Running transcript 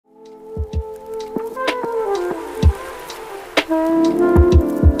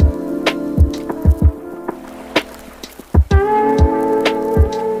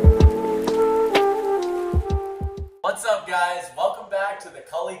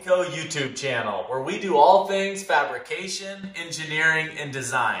Co. YouTube channel, where we do all things fabrication, engineering, and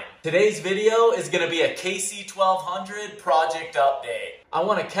design. Today's video is going to be a KC1200 project update. I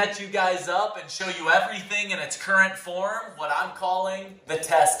want to catch you guys up and show you everything in its current form, what I'm calling the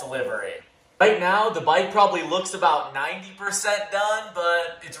test livery. Right now, the bike probably looks about 90% done,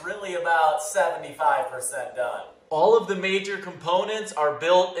 but it's really about 75% done. All of the major components are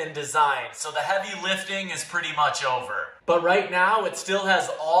built and designed, so the heavy lifting is pretty much over. But right now, it still has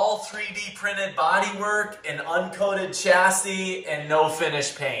all 3D printed bodywork, an uncoated chassis, and no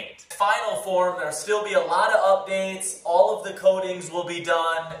finished paint. Final form, there'll still be a lot of updates. All of the coatings will be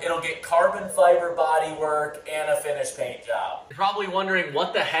done. It'll get carbon fiber bodywork and a finished paint job. You're probably wondering,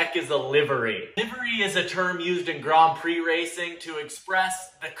 what the heck is a livery? Livery is a term used in Grand Prix racing to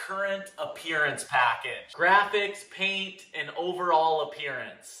express the current appearance package. Graphics, paint, and overall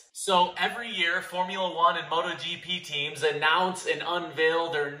appearance. So every year, Formula 1 and MotoGP teams announce and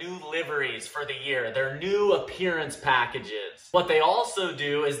unveil their new liveries for the year, their new appearance packages. What they also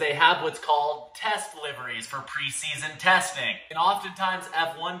do is they have what's called test liveries for preseason testing. And oftentimes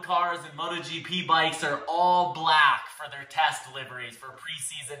F1 cars and MotoGP bikes are all black for their test liveries for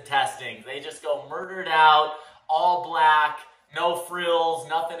preseason testing. They just go murdered out, all black, no frills,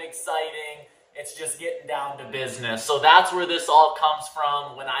 nothing exciting. It's just getting down to business. So that's where this all comes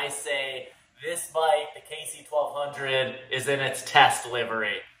from when I say this bike, the KC1200, is in its test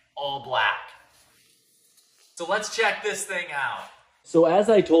livery, all black. So let's check this thing out. So as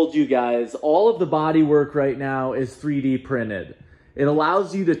I told you guys, all of the bodywork right now is 3D printed. It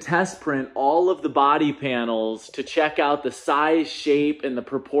allows you to test print all of the body panels to check out the size, shape, and the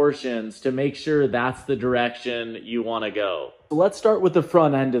proportions to make sure that's the direction you want to go. So let's start with the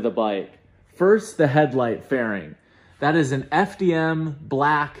front end of the bike. First, the headlight fairing. That is an FDM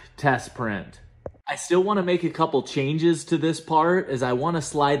black test print. I still want to make a couple changes to this part, as I want to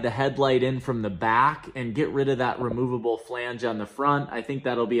slide the headlight in from the back and get rid of that removable flange on the front. I think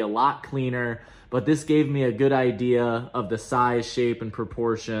that'll be a lot cleaner, but this gave me a good idea of the size, shape, and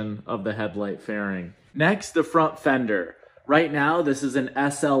proportion of the headlight fairing. Next, the front fender. Right now, this is an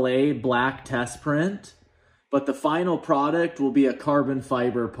SLA black test print, but the final product will be a carbon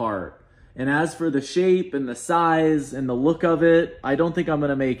fiber part. And as for the shape and the size and the look of it, I don't think I'm going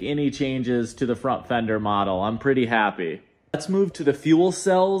to make any changes to the front fender model. I'm pretty happy. Let's move to the fuel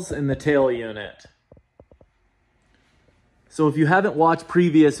cells and the tail unit. So if you haven't watched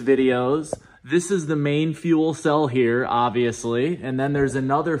previous videos, this is the main fuel cell here, obviously. And then there's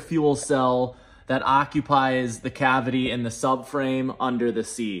another fuel cell that occupies the cavity in the subframe under the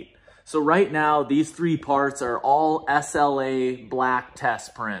seat. So right now, these three parts are all SLA black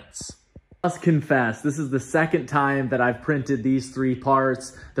test prints. Must confess, this is the second time that I've printed these three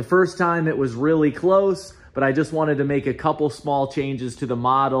parts. The first time it was really close, but I just wanted to make a couple small changes to the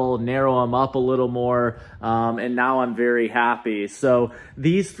model, narrow them up a little more, and now I'm very happy. So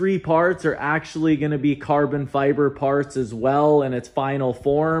these three parts are actually going to be carbon fiber parts as well in its final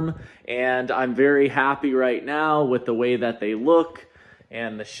form, and I'm very happy right now with the way that they look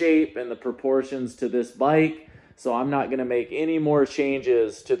and the shape and the proportions to this bike. So I'm not going to make any more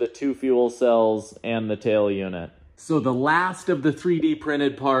changes to the two fuel cells and the tail unit. So the last of the 3D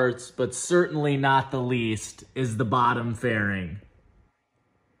printed parts, but certainly not the least, is the bottom fairing.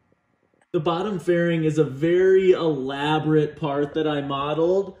 The bottom fairing is a very elaborate part that I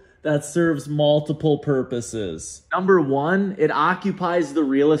modeled that serves multiple purposes. Number one, it occupies the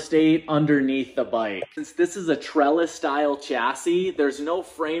real estate underneath the bike. Since this is a trellis style chassis, there's no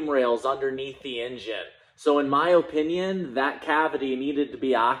frame rails underneath the engine. So in my opinion, that cavity needed to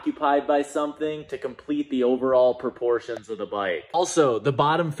be occupied by something to complete the overall proportions of the bike. Also, the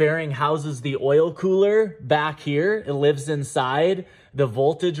bottom fairing houses the oil cooler back here. It lives inside the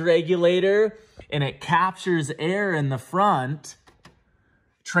voltage regulator, and it captures air in the front,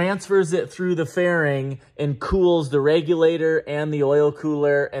 transfers it through the fairing, and cools the regulator and the oil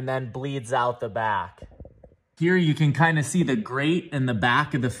cooler, and then bleeds out the back. Here you can kind of see the grate in the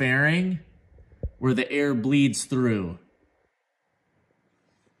back of the fairing, where the air bleeds through.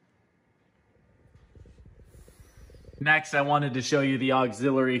 Next, I wanted to show you the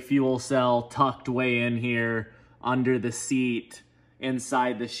auxiliary fuel cell tucked way in here under the seat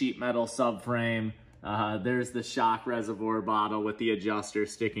inside the sheet metal subframe. There's the shock reservoir bottle with the adjuster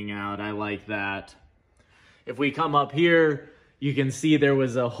sticking out. I like that. If we come up here, you can see there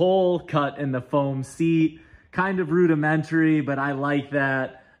was a hole cut in the foam seat. Kind of rudimentary, but I like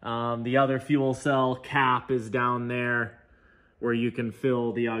that. The other fuel cell cap is down there where you can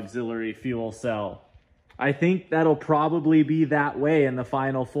fill the auxiliary fuel cell. I think that'll probably be that way in the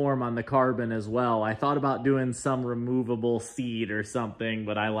final form on the carbon as well. I thought about doing some removable seat or something,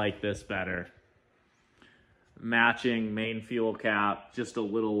 but I like this better. Matching main fuel cap, just a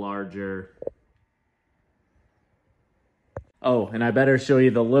little larger. Oh, and I better show you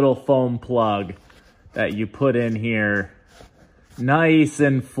the little foam plug that you put in here. Nice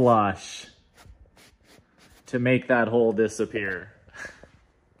and flush to make that hole disappear.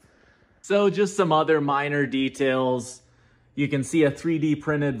 So just some other minor details. You can see a 3D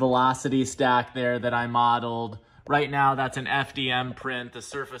printed velocity stack there that I modeled. Right now that's an FDM print. The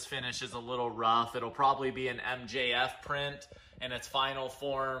surface finish is a little rough. It'll probably be an MJF print in its final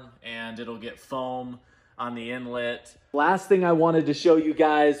form, and it'll get foam on the inlet. Last thing I wanted to show you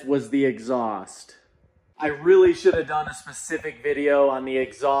guys was the exhaust. I really should have done a specific video on the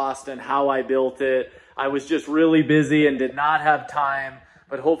exhaust and how I built it. I was just really busy and did not have time,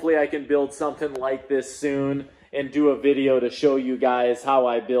 but hopefully I can build something like this soon and do a video to show you guys how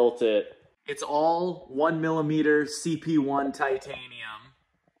I built it. It's all 1mm CP1 titanium.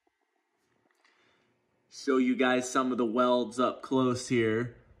 Show you guys some of the welds up close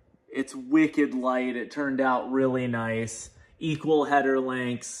here. It's wicked light. It turned out really nice. Equal header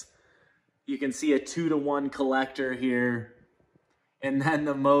lengths. You can see a 2-to-1 collector here. And then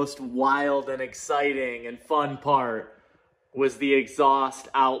the most wild and exciting and fun part was the exhaust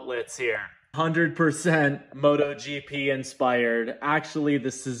outlets here. 100% MotoGP inspired. Actually,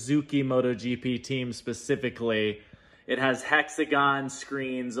 the Suzuki MotoGP team specifically. It has hexagon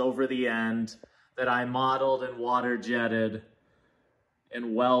screens over the end that I modeled and water jetted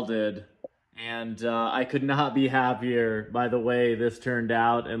and welded. And I could not be happier by the way this turned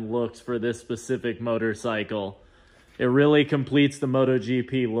out and looked for this specific motorcycle. It really completes the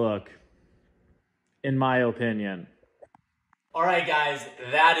MotoGP look, in my opinion. All right, guys,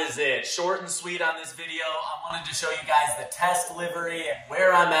 that is it. Short and sweet on this video. I wanted to show you guys the test livery and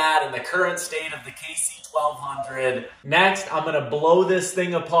where I'm at in the current state of the KC-1200. Next, I'm gonna blow this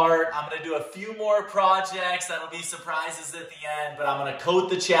thing apart. I'm gonna do a few more projects that'll be surprises at the end, but I'm gonna coat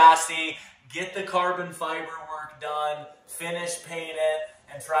the chassis, get the carbon fiber work done, finish paint it,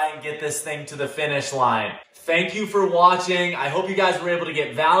 and try and get this thing to the finish line. Thank you for watching. I hope you guys were able to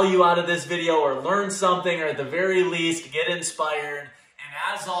get value out of this video or learn something, or at the very least, get inspired.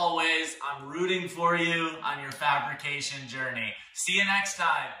 And as always, I'm rooting for you on your fabrication journey. See you next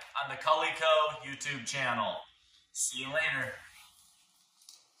time on the Cully Co. YouTube channel. See you later.